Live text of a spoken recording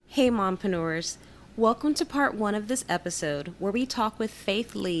Hey, Mompreneurs. Welcome to part one of this episode where we talk with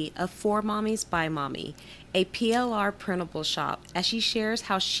Faith Lee of For Mommies by Mommy, a PLR printable shop, as she shares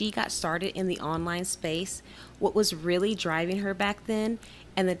how she got started in the online space, what was really driving her back then,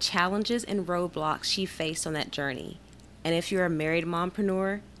 and the challenges and roadblocks she faced on that journey. And if you're a married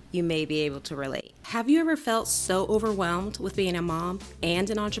mompreneur, you may be able to relate. Have you ever felt so overwhelmed with being a mom and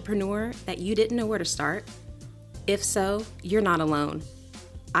an entrepreneur that you didn't know where to start? If so, you're not alone.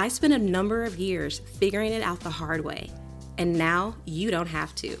 I spent a number of years figuring it out the hard way, and now you don't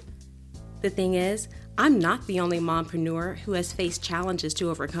have to. The thing is, I'm not the only mompreneur who has faced challenges to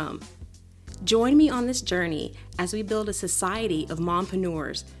overcome. Join me on this journey as we build a society of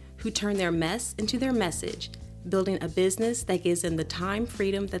mompreneurs who turn their mess into their message, building a business that gives them the time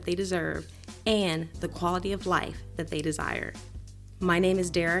freedom that they deserve and the quality of life that they desire. My name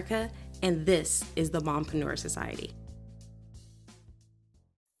is Derica, and this is the Mompreneur Society.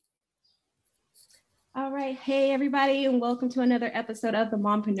 All right. Hey, everybody, and welcome to another episode of the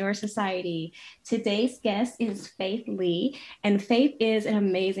Mompreneur Society. Today's guest is Faith Lee, and Faith is an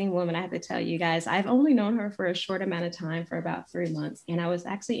amazing woman, I have to tell you guys. I've only known her for a short amount of time, for about 3 months, and I was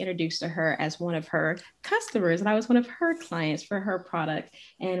actually introduced to her as one of her customers, and I was one of her clients for her product.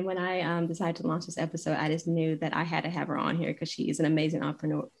 And when I decided to launch this episode, I just knew that I had to have her on here because she is an amazing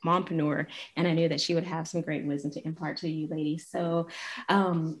mompreneur, and I knew that she would have some great wisdom to impart to you ladies. So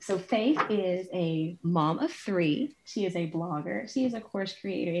Faith is a mom of three. She is a blogger. She is a course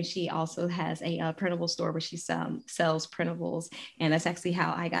creator, and she also has a printable store where she sells printables. And that's actually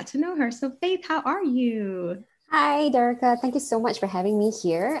how I got to know her. So Faith, how are you? Hi, Derica. Thank you so much for having me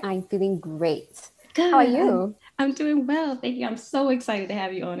here. I'm feeling great. How are Good. you? I'm doing well. Thank you. I'm so excited to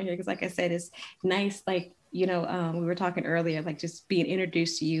have you on here because, like I said, it's nice. We were talking earlier, like just being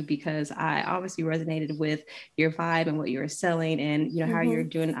introduced to you because I obviously resonated with your vibe and what you were selling, and how you're Mm-hmm.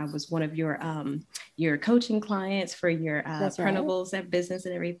 doing. I was one of your coaching clients for your That's right. printables and business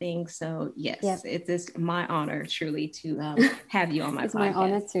and everything. So yes, Yep. it is my honor truly to have you on my It's my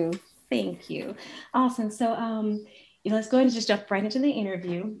honor podcast. too. Thank you. Awesome. Let's go ahead and just jump right into the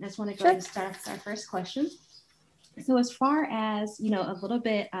interview. I just want to go ahead Sure. and start off with our first question. So, as far as a little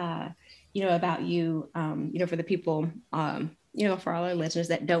bit, about you, for the people, for all our listeners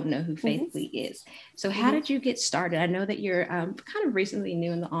that don't know who Faith Mm-hmm. Lee is. So, how Mm-hmm. did you get started? I know that you're kind of recently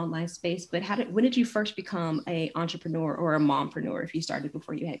new in the online space, but when did you first become a entrepreneur or a mompreneur? If you started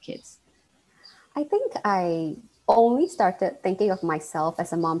before you had kids? I think I only started thinking of myself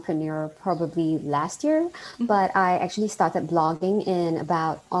as a mompreneur probably last year, Mhm. but I actually started blogging in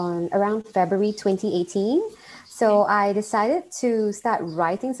about on around February 2018. So Okay. I decided to start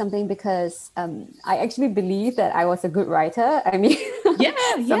writing something because I actually believe that I was a good writer. I mean, Yeah,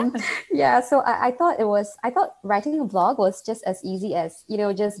 some, yeah. yeah. So I thought writing a blog was just as easy as,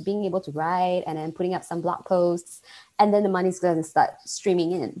 just being able to write and then putting up some blog posts, and then the money's going to start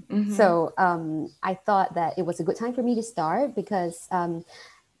streaming in. Mm-hmm. So I thought that it was a good time for me to start because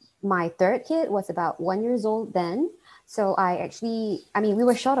my third kid was about 1 years old then. So we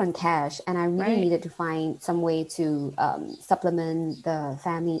were short on cash, and I really Right. needed to find some way to supplement the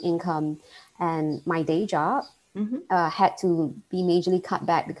family income. And my day job Mm-hmm. had to be majorly cut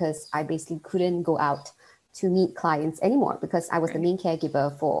back because I basically couldn't go out to meet clients anymore because I was the Right. main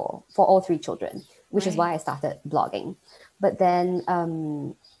caregiver for all three children, which is Right. why I started blogging. But then,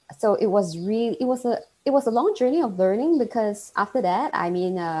 so it was a long journey of learning because after that,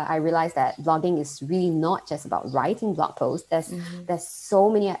 I realized that blogging is really not just about writing blog posts. Mm-hmm. There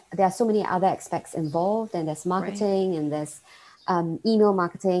are so many other aspects involved, and there's Right. marketing, and there's email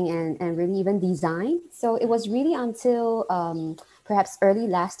marketing, and really even design. So it was really until perhaps early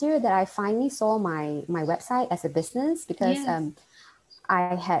last year that I finally saw my website as a business because Yes.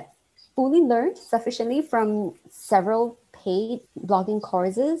 I had fully learned sufficiently from several paid blogging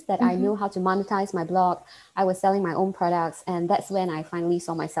courses that I Mm-hmm. know how to monetize my blog. I was selling my own products, and that's when I finally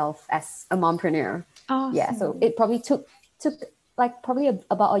saw myself as a mompreneur. Yeah, so Awesome. it probably took like probably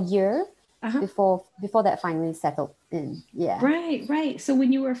about a year Uh-huh. before that finally settled in. Yeah. Right, right. So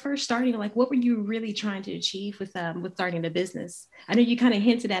when you were first starting, like what were you really trying to achieve with starting a business? I know you kind of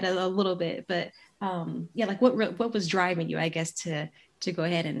hinted at it a little bit, but yeah, like what was driving you, I guess, to go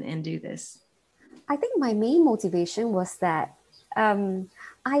ahead and do this? I think my main motivation was that um,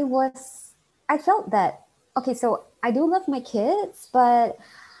 I was, I felt that, okay, so I do love my kids, but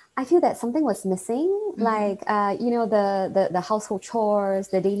I feel that something was missing, Mm-hmm. like, the household chores,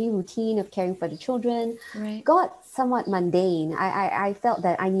 the daily routine of caring for the children Right. got somewhat mundane. I felt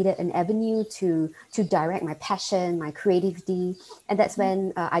that I needed an avenue to direct my passion, my creativity. And that's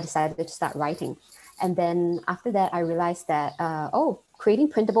Mm-hmm. when I decided to start writing. And then after that, I realized that, creating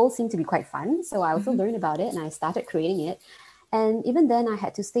printables seemed to be quite fun. So I also learned about it and I started creating it. And even then I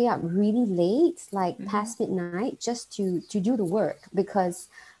had to stay up really late, like past midnight, just to do the work, because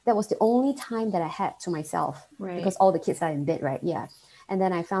that was the only time that I had to myself, because Right. all the kids are in bed, right? Yeah. And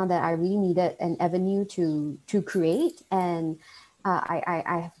then I found that I really needed an avenue to create. And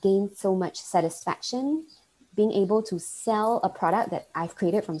I have gained so much satisfaction being able to sell a product that I've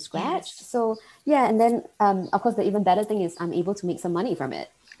created from scratch. Yes. So yeah, and then of course the even better thing is I'm able to make some money from it.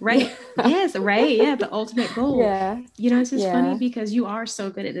 Yeah. Right. Yes. Right. Yeah. The ultimate goal. Yeah. It's just funny Yeah. because you are so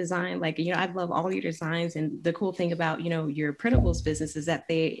good at design. Like, I love all your designs. And the cool thing about, your printables business is that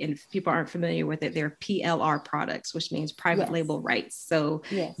and if people aren't familiar with it, they're PLR products, which means private Yes. label rights. So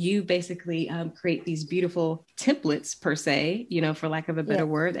Yes. you basically create these beautiful templates per se, for lack of a better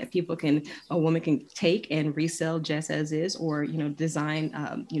Yes. word, that a woman can take and resell just as is, or, design,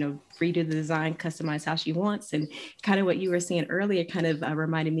 redo the design, customize how she wants. And kind of what you were saying earlier kind of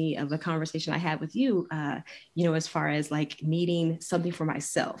reminded me of a conversation I had with you, as far as like needing something for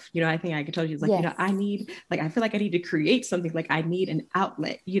myself. I think I could tell you, like, Yes. I feel like I need to create something, like I need an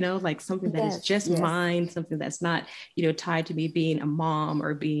outlet, like something that is Yes. just Yes. mine, something that's not, tied to me being a mom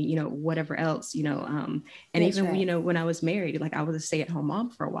or being, whatever else, and That's even, right. when I was married, like I was a stay-at-home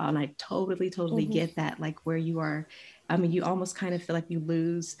mom for a while, and I totally get that, like where you are. I mean, you almost kind of feel like you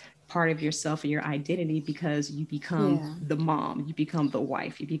lose part of yourself and your identity because you become Yeah. the mom, you become the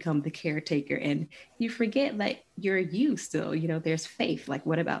wife, you become the caretaker, and you forget that you're you still. There's faith. Like,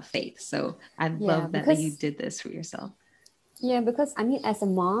 what about faith? So I Yeah. love that you Because did this for yourself. yeah, because I mean, as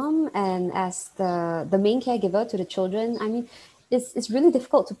a mom and as the main caregiver to the children, I mean, it's really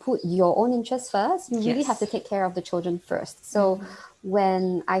difficult to put your own interests first. You really have to Yes. take care of the children first. So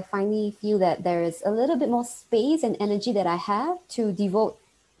when I finally feel that there is a little bit more space and energy that I have to devote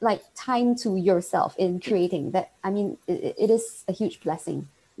like time to yourself in creating that, I mean, it is a huge blessing.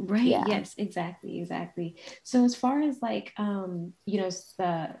 Right. Yeah. Yes, exactly. So as far as like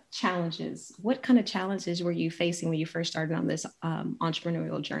the challenges, what kind of challenges were you facing when you first started on this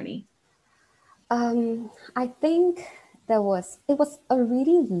entrepreneurial journey? I think it was a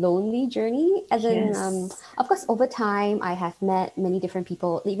really lonely journey. As in, Yes. of course, over time I have met many different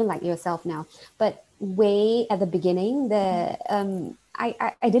people, even like yourself now. But way at the beginning,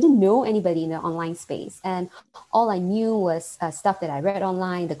 I didn't know anybody in the online space, and all I knew was stuff that I read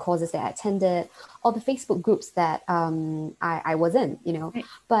online, the courses that I attended, or the Facebook groups that I was in. Right.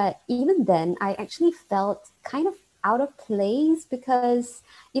 But even then, I actually felt kind of out of place, because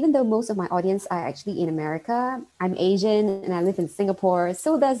even though most of my audience are actually in America, I'm Asian and I live in Singapore.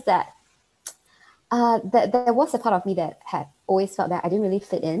 So there's that. That there was a part of me that had always felt that I didn't really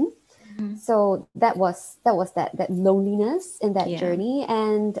fit in. Mhm. So that loneliness in that Yeah. journey.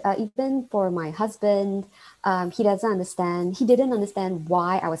 And even for my husband, he didn't understand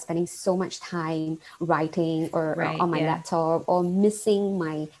why I was spending so much time writing or Right. on my Yeah. laptop, or missing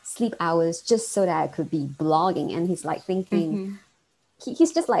my sleep hours just so that I could be blogging. And he's like thinking, Hmm.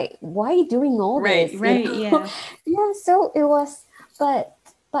 he's just like, why are you doing all Right. this, Right. Yeah. Yeah, so it was, but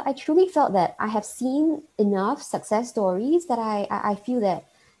I truly felt that I have seen enough success stories that I feel that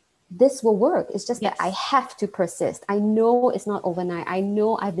this will work. It's just that I Yes. have to persist. I know it's not overnight. I know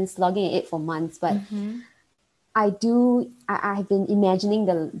I've been slugging at it for months, but Hmm. I've been imagining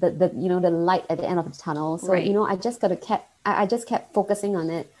the the light at the end of the tunnel. So Right. I just kept focusing on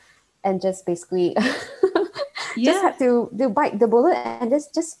it, and just basically just Yeah. had to bite the bullet and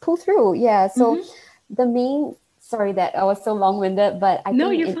just pull through. Yeah. So Hmm. the main sorry that I was so long-winded, but I No,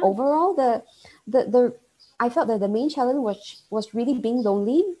 think you're in fine. overall the I felt that the main challenge was really being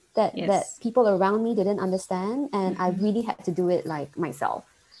lonely, that Yes. people around me didn't understand, and I Hmm. really had to do it like myself.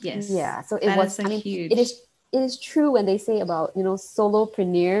 Yes. Yeah. So it That was, is a I mean, huge. it is true when they say about,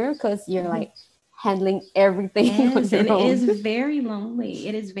 solopreneur, because you're Mhm. like handling everything on Yes, and your it own. is very lonely.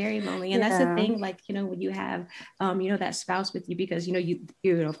 It is very lonely, and that's the Yeah. thing. Like, when you have, that spouse with you, because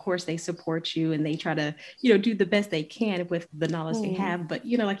of course, they support you and they try to, do the best they can with the knowledge they Mm. have. But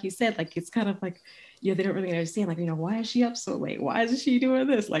like you said, like it's kind of like, they don't really understand. Like, why is she up so late? Why isn't she doing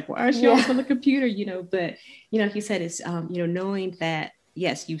this? Like, why is she always Yeah. on the computer? But like you said, it's knowing that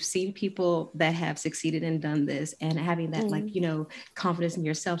yes, you've seen people that have succeeded and done this, and having that, like, Mm. confidence in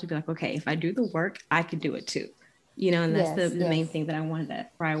yourself to be like, okay, if I do the work, I can do it too. And that's the, Yes. the Yes. main thing that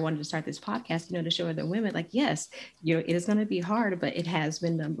why I wanted to start this podcast, to show other women, like, yes, it is going to be hard, but it has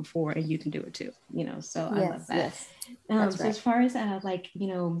been done before and you can do it too, so I love Yes. that. Yes. That's So right. as far as like,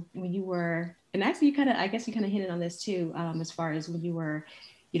 when you were, and actually you kind of, I guess you kind of hinted on this too, as far as when you were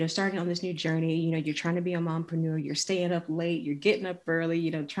starting on this new journey, you're trying to be a mompreneur, you're staying up late, you're getting up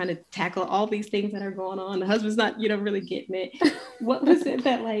early, trying to tackle all these things that are going on. The husband's not, really getting it. What was it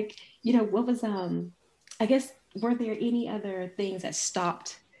that like, what was, I guess, were there any other things that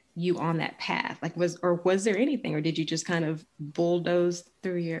stopped you on that path? Like was there anything, or did you just kind of bulldoze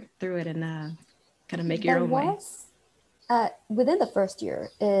through it and kind of make it your There own way? was within the first year,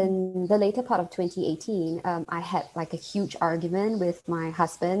 in the later part of 2018, I had like a huge argument with my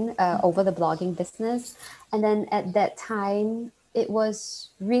husband over the blogging business. And then at that time, it was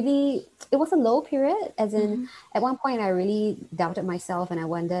a low period, as in, Mm-hmm. at one point, I really doubted myself and I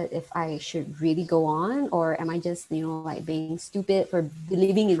wondered if I should really go on, or am I just, like being stupid for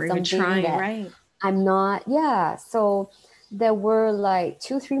believing in For even something trying, that right? I'm not. Yeah. So there were like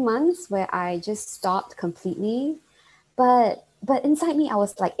 2-3 months where I just stopped completely, but inside me I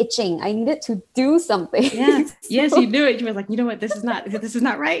was like itching. I needed to do something. Yeah. Yes, you so knew it. You were like, you know what, this is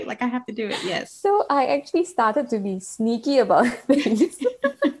not right. Like I have to do it. Yes. so I actually started to be sneaky about things.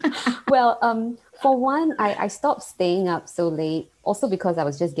 Well, for one, I stopped staying up so late, also because I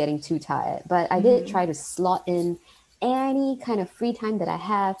was just getting too tired. But I did Hmm. try to slot in any kind of free time that I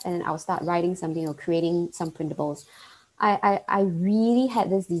have, and I'll start writing something or creating some printables. I really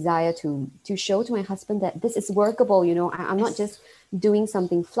had this desire to show to my husband that this is workable. I'm not Yes. just doing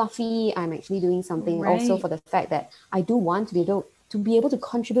something fluffy. I'm actually doing something also Right. for the fact that I do want to be able to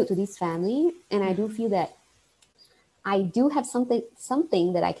contribute to this family, and I do Mhm. feel that I do have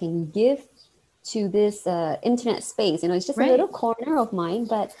something that I can give to this internet space. It's just a little Right. corner of mine,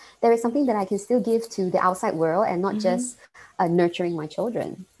 but there is something that I can still give to the outside world and not Hmm. just nurturing my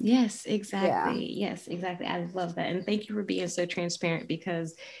children. Yes, Yeah. exactly. Yes, exactly. I love that. And thank you for being so transparent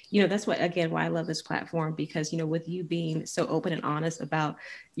because, that's what, again, why I love this platform because, with you being so open and honest about,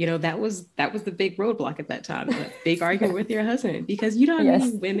 that was the big roadblock at that time, the big argument with your husband, because you know how many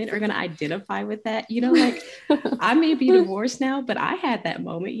Yes. women are going to identify with that, like I may be divorced now, but I had that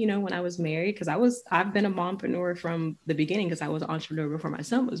moment, when I was married, because I've been a mompreneur from the beginning because I was an entrepreneur before my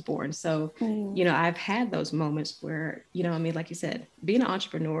son was born. So, Mm, I've had those moments where, like you said, being an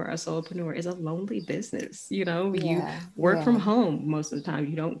entrepreneur, a solopreneur is a lonely business. You yeah. work from Yeah. home most of the time.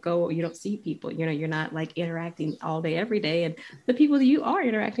 You don't see people, you're not like interacting all day, every day. And the people that you are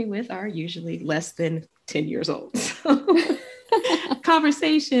interacting with are usually less than 10 years old. So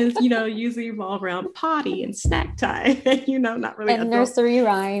conversations, usually revolve around potty and snack time, and, not really And adult. nursery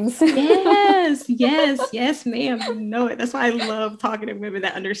rhymes. Yes, yes, yes, ma'am. You know it. That's why I love talking to women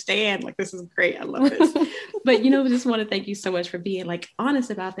that understand. Like, this is great. I love this. But, just want to thank you so much for being like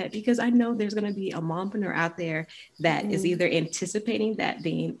honest about that because I know there's going to be a mompreneur out there that is Mm, either anticipating that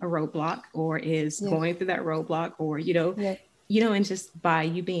being a roadblock or is yep. going through that roadblock or, Yep. and just by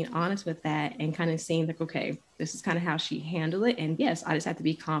you being honest with that and kind of seeing like, okay, this is kind of how she handled it. And yes, I just have to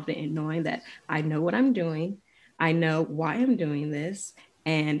be confident in knowing that I know what I'm doing. I know why I'm doing this.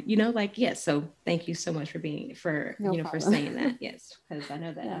 And, like, yes. So thank you so much for being, No for problem. saying that. Yes. Cause I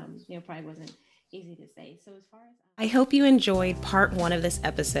know that, Yeah. probably wasn't easy to say. So as far as I hope you enjoyed part one of this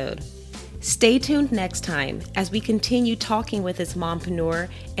episode. Stay tuned next time as we continue talking with this mompreneur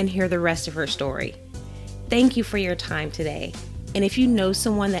and hear the rest of her story. Thank you for your time today. And if you know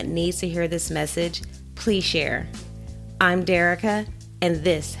someone that needs to hear this message, please share. I'm Derica, and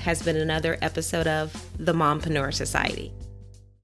this has been another episode of the Mompreneur Society.